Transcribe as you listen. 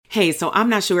Hey, so I'm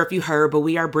not sure if you heard, but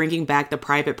we are bringing back the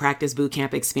private practice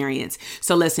bootcamp experience.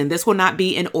 So listen, this will not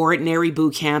be an ordinary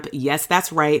bootcamp. Yes,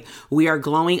 that's right. We are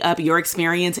glowing up your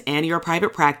experience and your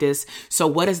private practice. So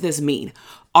what does this mean?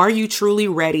 Are you truly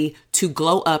ready to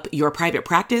glow up your private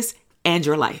practice and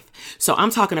your life? So I'm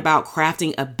talking about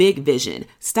crafting a big vision.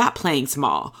 Stop playing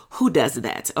small. Who does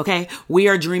that? Okay. We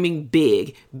are dreaming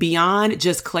big. Beyond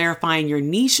just clarifying your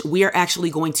niche, we are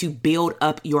actually going to build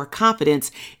up your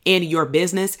confidence in your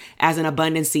business as an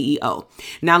abundant CEO.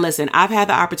 Now, listen, I've had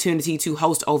the opportunity to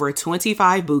host over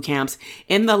 25 boot camps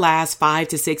in the last 5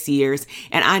 to 6 years,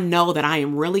 and I know that I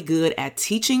am really good at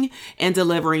teaching and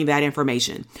delivering that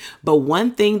information. But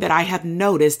one thing that I have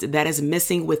noticed that is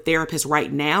missing with therapists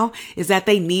right now is that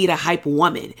they need a hype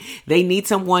woman. They need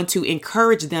someone to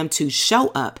encourage them to show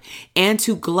up and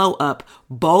to glow up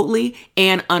boldly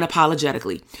and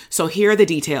unapologetically. So here are the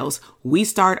details. We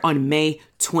start on May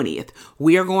 20th.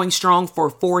 We are going strong for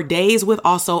 4 days with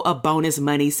also a bonus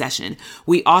money session.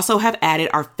 We also have added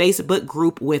our Facebook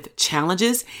group with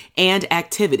challenges and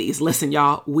activities. Listen,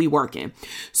 y'all, we working.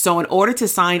 So in order to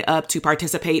sign up to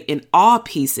participate in all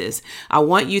pieces, I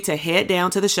want you to head down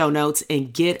to the show notes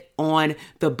and get on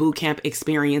the bootcamp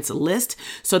experience list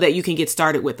so that you can get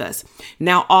started with us.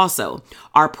 Now, also,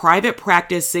 our private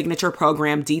practice signature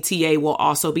program, DTA, will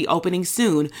also be opening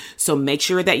soon. So make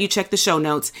sure that you check the show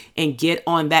notes and get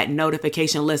on that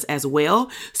notification list as well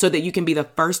so that you can be the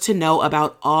first to know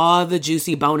about all the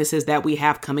juicy bonuses that we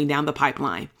have coming down the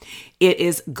pipeline. It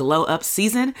is glow up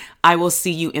season. I will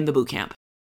see you in the bootcamp.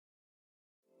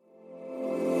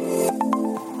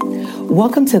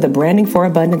 Welcome to the Branding for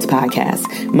Abundance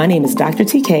podcast. My name is Dr.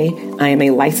 TK. I am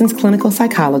a licensed clinical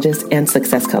psychologist and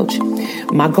success coach.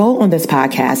 My goal on this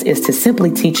podcast is to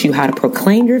simply teach you how to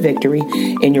proclaim your victory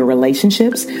in your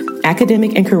relationships,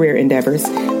 academic and career endeavors,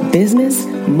 business,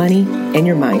 money, and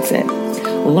your mindset.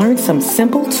 Learn some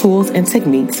simple tools and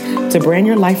techniques to brand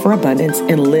your life for abundance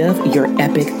and live your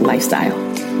epic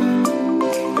lifestyle.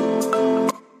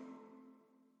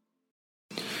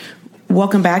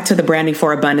 Welcome back to the Branding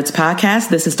for Abundance podcast.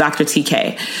 This is Dr.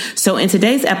 TK. So in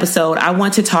today's episode, I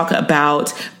want to talk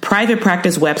about private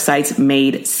practice websites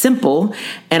made simple.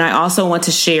 And I also want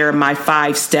to share my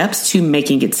 5 steps to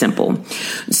making it simple.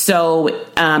 So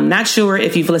not sure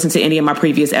if you've listened to any of my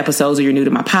previous episodes or you're new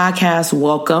to my podcast,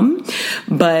 welcome.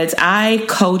 But I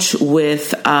coach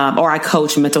I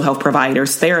coach mental health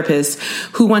providers, therapists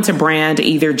who want to brand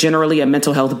either generally a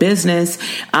mental health business,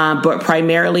 but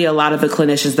primarily a lot of the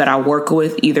clinicians that I work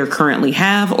with either currently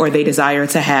have or they desire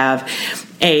to have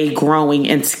a growing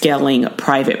and scaling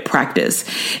private practice.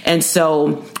 And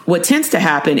so what tends to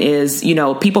happen is,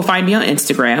 people find me on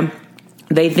Instagram.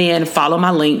 They then follow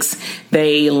my links.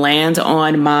 They land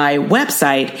on my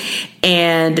website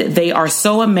and they are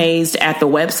so amazed at the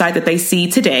website that they see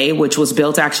today, which was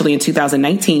built actually in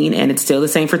 2019, and it's still the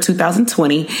same for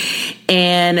 2020.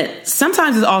 And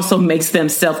sometimes it also makes them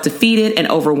self-defeated and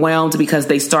overwhelmed because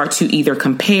they start to either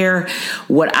compare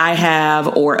what I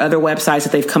have or other websites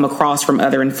that they've come across from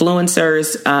other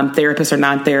influencers, therapists or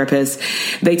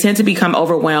non-therapists. They tend to become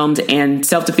overwhelmed and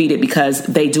self-defeated because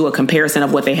they do a comparison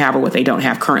of what they have or what they don't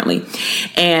have currently.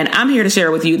 And I'm here to share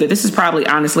with you that this is probably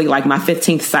honestly like my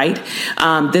 15th site.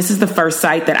 This is the first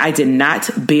site that I did not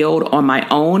build on my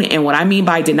own. And what I mean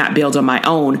by did not build on my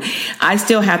own, I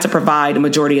still had to provide a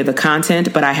majority of the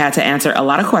content, but I had to answer a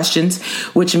lot of questions,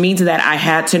 which means that I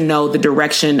had to know the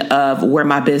direction of where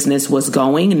my business was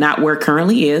going, not where it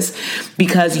currently is,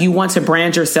 because you want to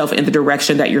brand yourself in the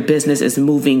direction that your business is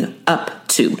moving up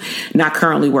to, not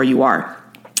currently where you are.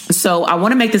 So I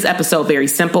want to make this episode very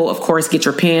simple. Of course, get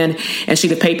your pen and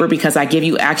sheet of paper because I give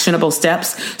you actionable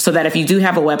steps so that if you do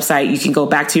have a website, you can go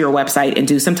back to your website and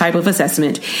do some type of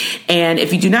assessment. And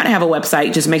if you do not have a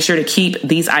website, just make sure to keep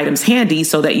these items handy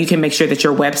so that you can make sure that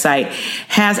your website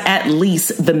has at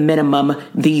least the minimum,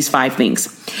 these 5 things.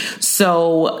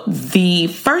 So the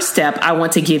first step I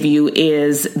want to give you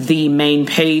is the main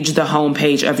page, the home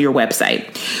page of your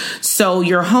website. So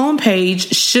your home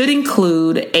page should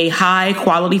include a high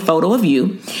quality photo of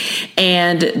you.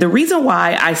 And the reason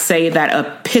why I say that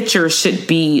a picture should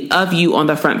be of you on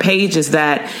the front page is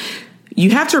that you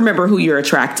have to remember who you're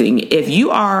attracting. If you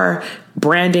are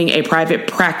branding a private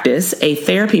practice, a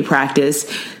therapy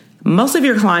practice, most of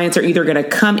your clients are either going to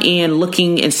come in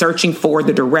looking and searching for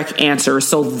the direct answer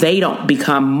so they don't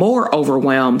become more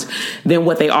overwhelmed than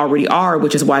what they already are,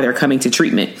 which is why they're coming to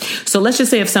treatment. So let's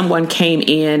just say if someone came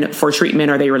in for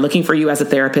treatment or they were looking for you as a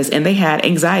therapist and they had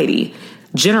anxiety,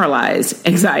 generalized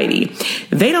anxiety.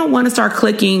 They don't want to start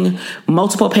clicking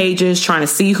multiple pages, trying to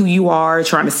see who you are,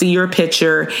 trying to see your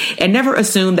picture, and never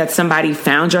assume that somebody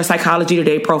found your Psychology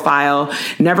Today profile.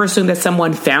 Never assume that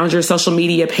someone found your social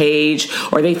media page,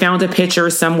 or they found a picture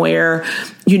somewhere,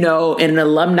 in an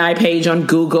alumni page on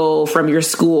Google from your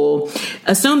school.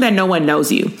 Assume that no one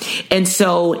knows you. And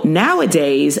so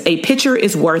nowadays, a picture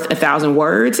is worth 1,000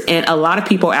 words, and a lot of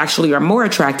people actually are more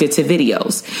attracted to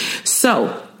videos.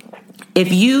 So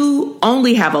if you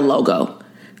only have a logo,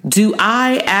 do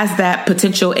I, as that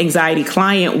potential anxiety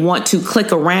client, want to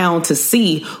click around to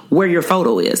see where your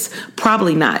photo is?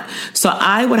 Probably not. So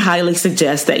I would highly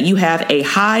suggest that you have a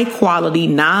high quality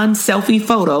non-selfie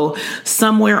photo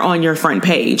somewhere on your front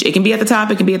page. It can be at the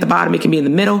top, it can be at the bottom, it can be in the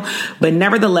middle, but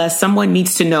nevertheless, someone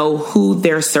needs to know who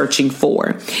they're searching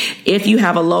for. If you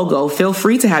have a logo, feel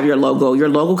free to have your logo. Your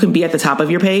logo can be at the top of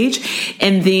your page,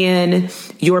 and then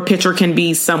your picture can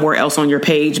be somewhere else on your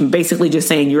page, basically just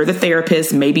saying you're the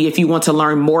therapist. Maybe if you want to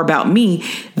learn more about me,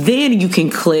 then you can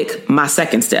click my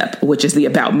second step, which is the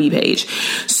About Me page.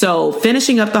 So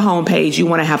finishing up the homepage, you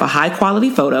want to have a high quality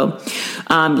photo,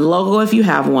 logo if you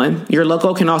have one. Your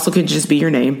logo can just be your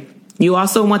name. You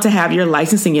also want to have your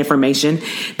licensing information,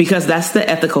 because that's the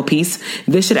ethical piece.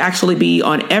 This should actually be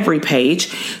on every page.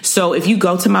 So if you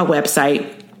go to my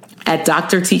website at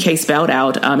Dr. TK spelled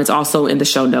out, it's also in the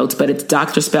show notes, but it's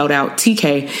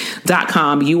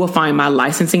drspelledoutTK.com. You will find my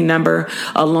licensing number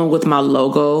along with my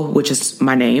logo, which is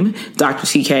my name, Dr.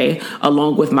 TK,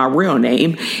 along with my real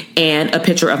name, and a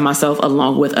picture of myself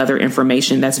along with other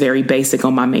information that's very basic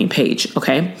on my main page.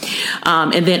 Okay.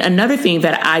 And then another thing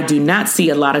that I do not see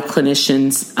a lot of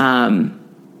clinicians, a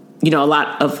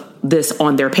lot of this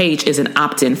on their page is an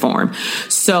opt-in form.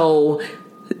 So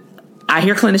I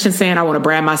hear clinicians saying, I want to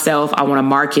brand myself, I want to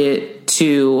market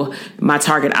to my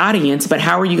target audience, but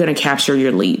how are you going to capture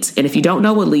your leads? And if you don't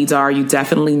know what leads are, you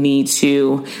definitely need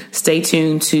to stay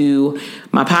tuned to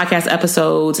my podcast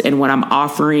episodes and when I'm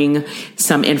offering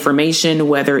some information,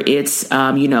 whether it's,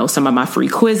 some of my free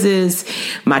quizzes,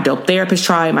 my Dope Therapist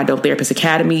Tribe, my Dope Therapist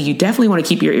Academy. You definitely want to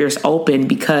keep your ears open,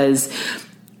 because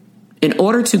in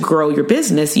order to grow your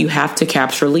business, you have to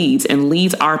capture leads, and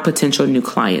leads are potential new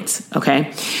clients.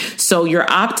 Okay. So your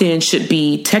opt-in should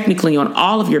be technically on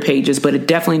all of your pages, but it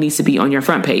definitely needs to be on your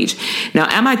front page. Now,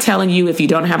 am I telling you if you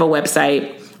don't have a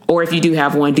website, or if you do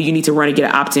have one, do you need to run and get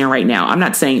an opt-in right now? I'm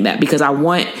not saying that, because I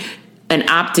want an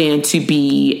opt-in to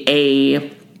be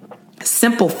a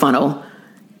simple funnel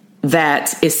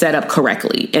that is set up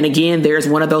correctly. And again, there's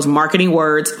one of those marketing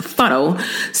words, funnel.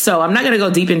 So I'm not going to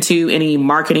go deep into any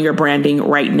marketing or branding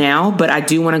right now, but I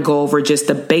do want to go over just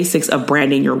the basics of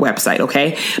branding your website.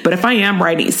 Okay. But if I am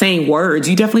saying words,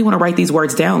 you definitely want to write these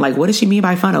words down. Like, what does she mean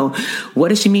by funnel? What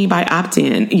does she mean by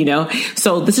opt-in?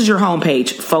 So this is your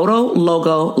homepage: photo,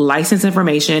 logo, license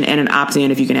information, and an opt-in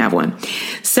if you can have one.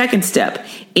 Second step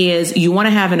is you want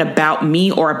to have an About Me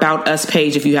or About Us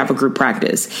page if you have a group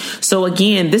practice. So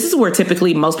again, this is where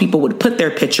typically most people would put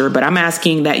their picture, but I'm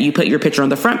asking that you put your picture on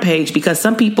the front page, because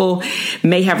some people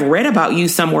may have read about you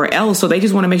somewhere else. So they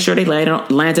just want to make sure they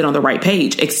landed on the right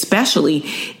page, especially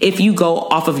if you go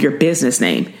off of your business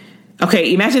name.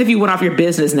 Okay, imagine if you went off your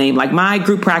business name. Like, my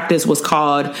group practice was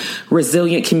called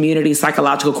Resilient Community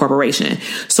Psychological Corporation.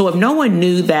 So if no one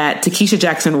knew that Takesha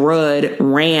Jackson Rudd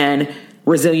ran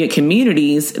Resilient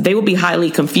Communities, they will be highly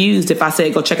confused if I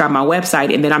say, go check out my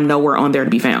website, and then I'm nowhere on there to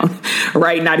be found,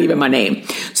 right? Not even my name.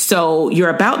 So your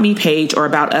About Me page or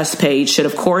About Us page should,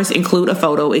 of course, include a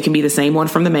photo. It can be the same one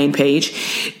from the main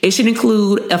page. It should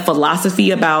include a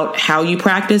philosophy about how you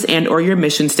practice and or your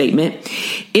mission statement.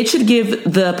 It should give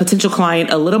the potential client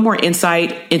a little more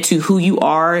insight into who you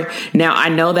are. Now, I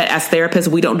know that as therapists,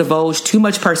 we don't divulge too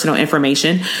much personal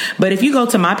information, but if you go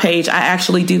to my page, I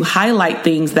actually do highlight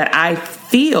things that I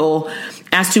feel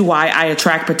as to why I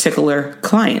attract particular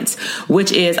clients,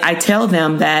 which is I tell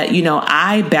them that,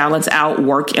 I balance out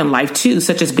work and life too,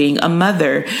 such as being a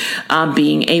mother,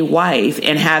 being a wife,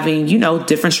 and having,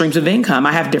 different streams of income.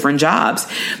 I have different jobs.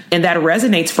 And that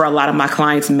resonates for a lot of my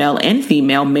clients, male and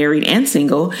female, married and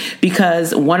single,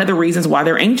 because one of the reasons why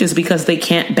they're anxious, because they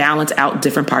can't balance out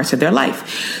different parts of their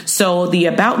life. So the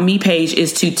About Me page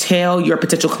is to tell your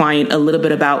potential client a little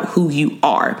bit about who you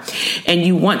are. And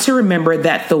you want to remember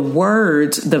that the words,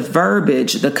 the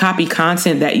verbiage, the copy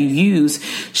content that you use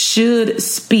should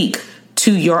speak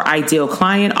to your ideal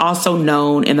client, also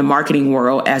known in the marketing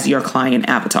world as your client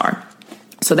avatar.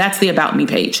 So that's the About Me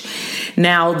page.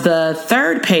 Now, the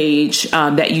third page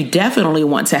that you definitely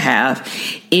want to have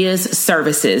is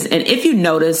services. And if you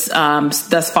notice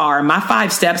thus far, my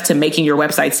 5 steps to making your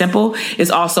website simple is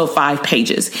also 5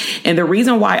 pages. And the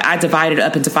reason why I divide it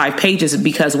up into 5 pages is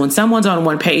because when someone's on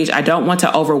one page, I don't want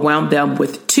to overwhelm them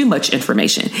with too much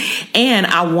information. And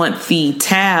I want the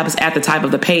tabs at the top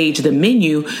of the page, the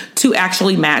menu, to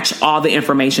actually match all the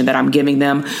information that I'm giving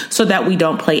them so that we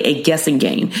don't play a guessing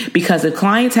game. Because if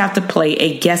clients have to play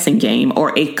a guessing game,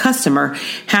 or a customer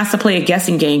has to play a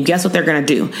guessing game, guess what they're going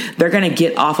to do? They're going to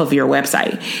get off of your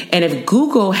website. And if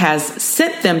Google has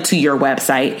sent them to your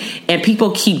website and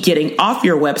people keep getting off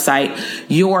your website,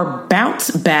 your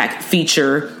bounce back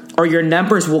feature or your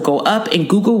numbers will go up and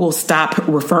Google will stop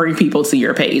referring people to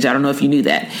your page. I don't know if you knew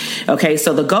that. Okay,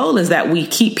 so the goal is that we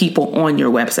keep people on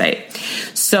your website.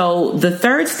 So the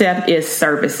third step is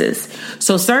services.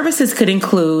 So services could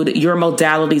include your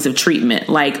modalities of treatment.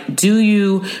 Like, do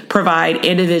you provide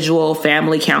individual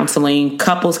family counseling,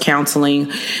 couples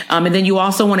counseling? And then you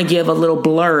also want to give a little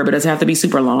blurb. It doesn't have to be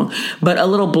super long, but a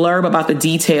little blurb about the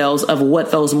details of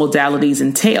what those modalities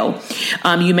entail.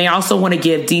 You may also want to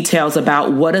give details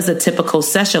about what does a typical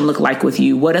session look like with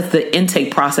you? What does the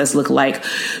intake process look like,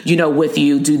 with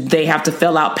you? Do they have to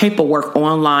fill out paperwork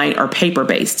online or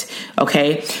paper-based?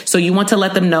 Okay. So you want to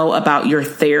let them know about your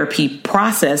therapy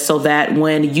process so that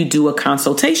when you do a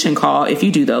consultation call, if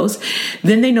you do those,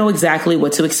 then they know exactly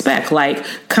what to expect. Like,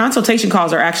 consultation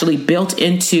calls are actually built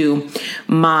into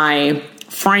my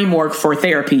framework for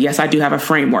therapy. Yes, I do have a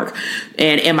framework.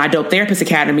 And in my Dope Therapist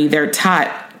Academy, they're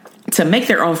taught to make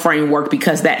their own framework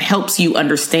because that helps you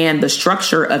understand the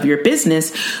structure of your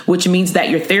business, which means that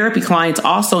your therapy clients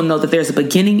also know that there's a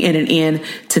beginning and an end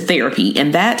to therapy.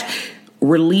 And that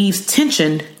relieves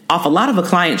tension off a lot of a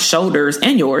client's shoulders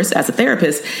and yours as a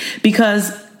therapist,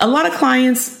 because a lot of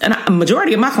clients, and a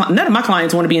majority of none of my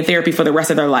clients want to be in therapy for the rest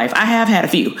of their life. I have had a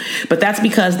few, but that's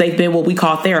because they've been what we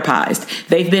call therapized.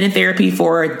 They've been in therapy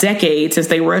for a decade since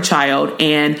they were a child,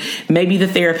 and maybe the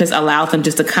therapist allowed them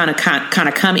just to kind of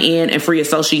come in and free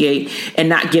associate and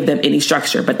not give them any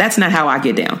structure. But that's not how I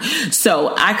get down.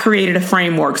 So I created a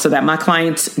framework so that my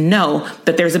clients know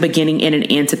that there's a beginning and an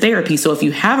end to therapy. So if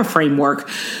you have a framework,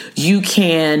 you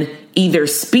can either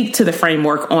speak to the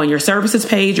framework on your services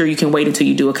page, or you can wait until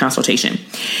you do a consultation.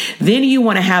 Then you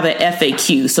want to have an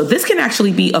FAQ. So this can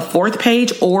actually be a 4th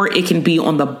page, or it can be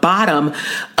on the bottom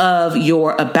of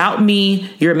your About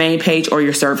Me, your main page, or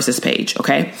your services page.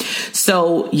 Okay.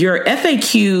 So your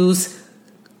FAQs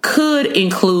could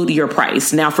include your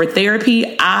price. Now, for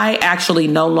therapy, I actually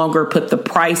no longer put the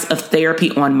price of therapy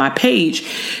on my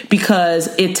page because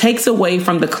it takes away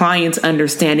from the client's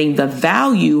understanding the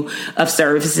value of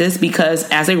services. Because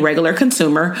as a regular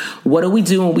consumer, what do we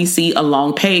do when we see a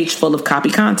long page full of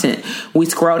copy content? We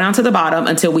scroll down to the bottom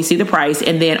until we see the price,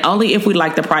 and then only if we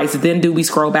like the price, then do we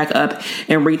scroll back up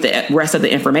and read the rest of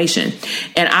the information.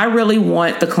 And I really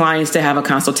want the clients to have a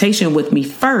consultation with me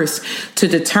first to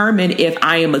determine if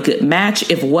I am a good match,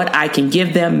 if what I can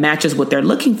give them matches what they're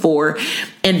looking for.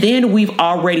 And then we've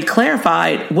already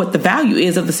clarified what the value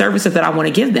is of the services that I want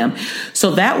to give them.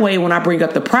 So that way, when I bring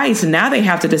up the price, now they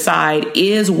have to decide,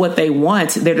 is what they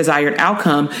want, their desired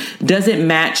outcome, does it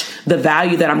match the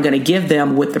value that I'm going to give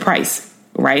them with the price,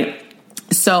 right?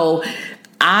 So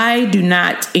I do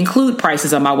not include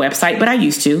prices on my website, but I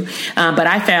used to. But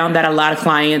I found that a lot of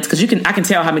clients, because I can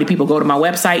tell how many people go to my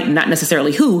website, not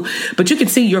necessarily who, but you can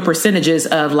see your percentages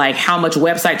of like how much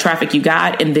website traffic you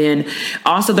got, and then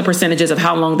also the percentages of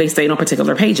how long they stayed on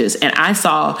particular pages. And I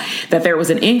saw that there was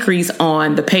an increase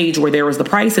on the page where there was the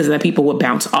prices, and that people would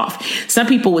bounce off. Some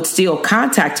people would still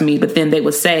contact me, but then they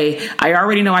would say, I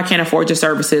already know I can't afford your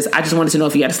services. I just wanted to know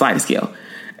if you had a sliding scale.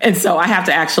 And so I have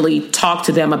to actually talk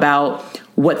to them about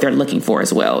what they're looking for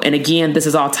as well. And again, this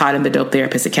is all taught in the Dope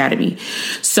Therapist Academy.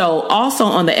 So also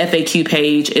on the FAQ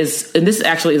page and this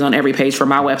actually is on every page for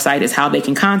my website, is how they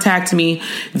can contact me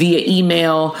via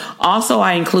email. Also,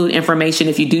 I include information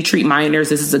if you do treat minors.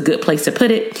 This is a good place to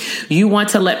put it. You want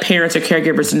to let parents or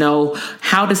caregivers know,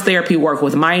 how does therapy work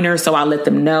with minors? So I let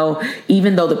them know,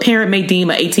 even though the parent may deem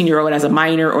an 18-year-old as a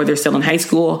minor or they're still in high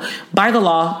school, by the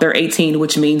law, they're 18,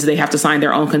 which means they have to sign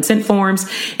their own consent forms.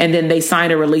 And then they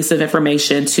sign a release of information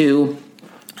to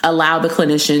allow the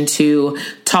clinician to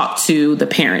talk to the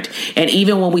parent. And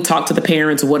even when we talk to the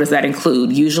parents, what does that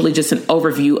include? Usually just an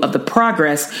overview of the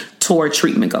progress toward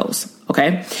treatment goals.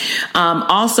 Okay.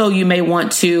 Also, you may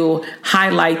want to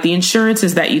highlight the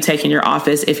insurances that you take in your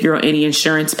office if you're on any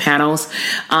insurance panels.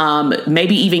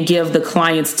 Maybe even give the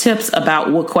clients tips about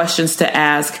what questions to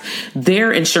ask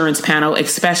their insurance panel,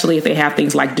 especially if they have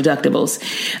things like deductibles,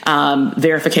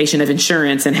 verification of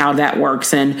insurance and how that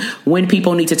works, and when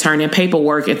people need to turn in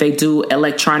paperwork if they do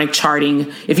electronic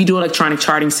charting, if you do electronic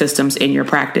charting systems in your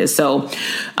practice. So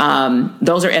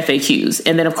those are FAQs.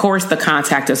 And then, of course, the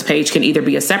contact us page can either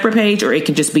be a separate page or it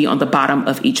can just be on the bottom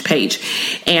of each page.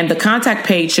 And the contact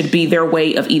page should be their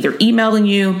way of either emailing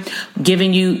you,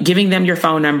 giving them your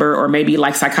phone number, or maybe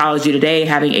like Psychology Today,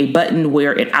 having a button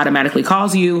where it automatically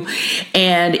calls you.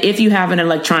 And if you have an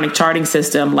electronic charting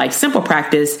system like Simple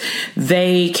Practice,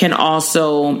 you can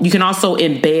also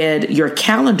embed your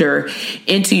calendar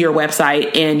into your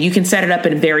website, and you can set it up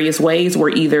in various ways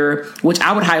which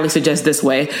I would highly suggest this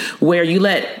way, where you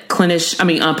let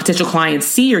potential clients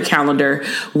see your calendar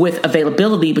with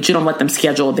availability, but you don't let them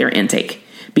schedule their intake,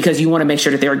 because you want to make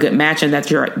sure that they're a good match and that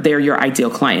they're your ideal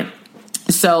client.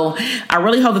 So I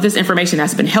really hope that this information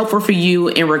has been helpful for you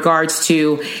in regards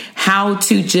to how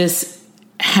to just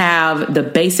have the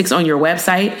basics on your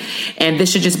website. And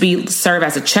this should just serve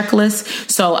as a checklist.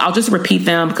 So I'll just repeat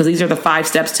them because these are the 5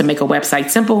 steps to make a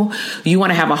website simple. You want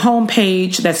to have a home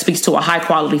page that speaks to a high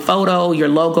quality photo, your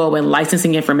logo and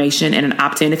licensing information, and an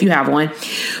opt-in if you have one.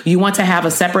 You want to have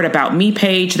a separate About Me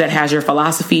page that has your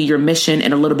philosophy, your mission,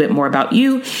 and a little bit more about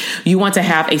you. You want to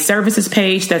have a services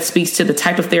page that speaks to the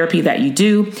type of therapy that you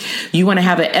do. You want to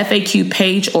have an FAQ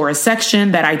page or a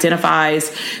section that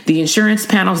identifies the insurance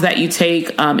panels that you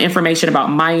take, information about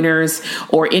minors,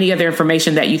 or any other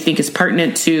information that you think is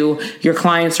pertinent to your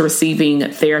clients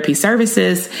receiving therapy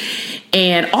services.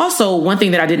 And also, one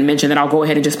thing that I didn't mention that I'll go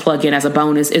ahead and just plug in as a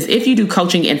bonus is if you do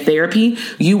coaching and therapy,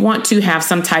 you want to have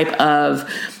some type of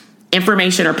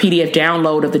information or PDF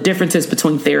download of the differences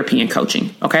between therapy and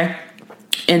coaching. Okay.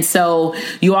 And so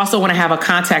you also want to have a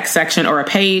contact section or a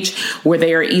page where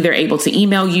they are either able to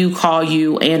email you, call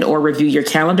you, and or review your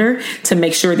calendar to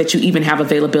make sure that you even have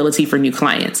availability for new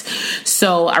clients.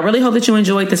 So I really hope that you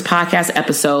enjoyed this podcast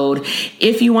episode.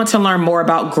 If you want to learn more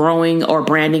about growing or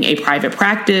branding a private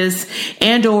practice,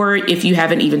 and or if you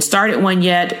haven't even started one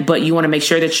yet, but you want to make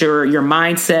sure that your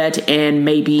mindset and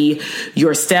maybe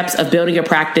your steps of building a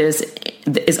practice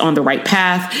is on the right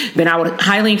path, then I would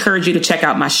highly encourage you to check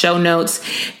out my show notes.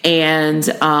 And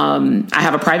I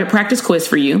have a private practice quiz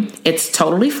for you. It's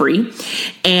totally free,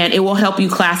 and it will help you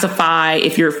classify,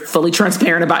 if you're fully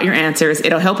transparent about your answers,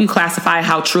 it'll help you classify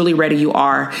how truly ready you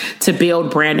are to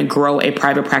build, brand, and grow a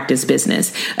private practice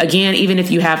business. Again, even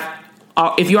if you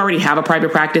already have a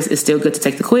private practice, it's still good to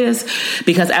take the quiz,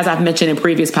 because as I've mentioned in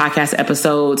previous podcast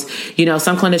episodes,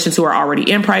 some clinicians who are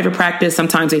already in private practice,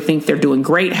 sometimes they think they're doing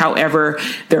great. However,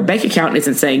 their bank account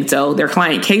isn't saying so. Their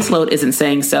client caseload isn't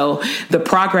saying so. The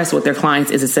progress with their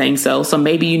clients isn't saying so. So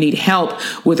maybe you need help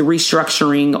with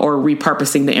restructuring or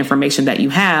repurposing the information that you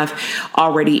have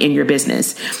already in your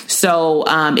business. So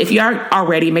if you are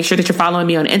already, make sure that you're following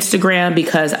me on Instagram,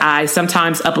 because I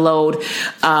sometimes upload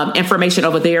information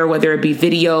over there, whether it be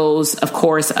videos, of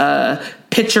course,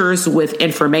 pictures with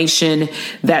information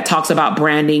that talks about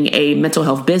branding a mental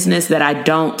health business that I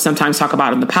don't sometimes talk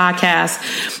about on the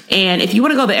podcast. And if you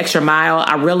want to go the extra mile,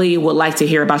 I really would like to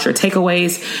hear about your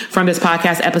takeaways from this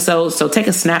podcast episode. So take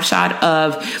a snapshot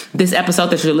of this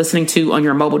episode that you're listening to on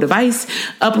your mobile device,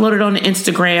 upload it on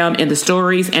Instagram in the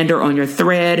stories and or on your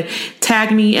thread,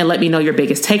 tag me and let me know your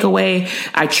biggest takeaway.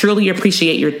 I truly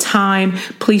appreciate your time.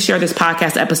 Please share this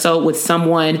podcast episode with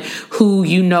someone who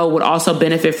would also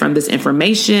benefit from this information.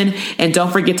 And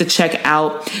don't forget to check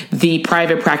out the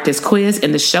private practice quiz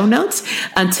in the show notes.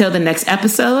 Until the next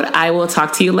episode, I will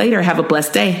talk to you later. Have a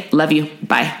blessed day. Love you.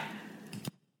 Bye.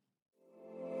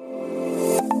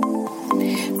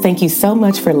 Thank you so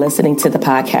much for listening to the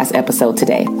podcast episode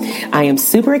today. I am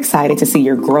super excited to see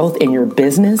your growth in your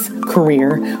business,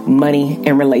 career, money,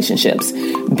 and relationships.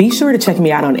 Be sure to check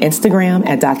me out on Instagram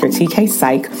at Dr. TK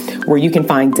Psych, where you can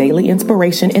find daily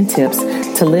inspiration and tips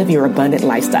to live your abundant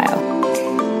lifestyle.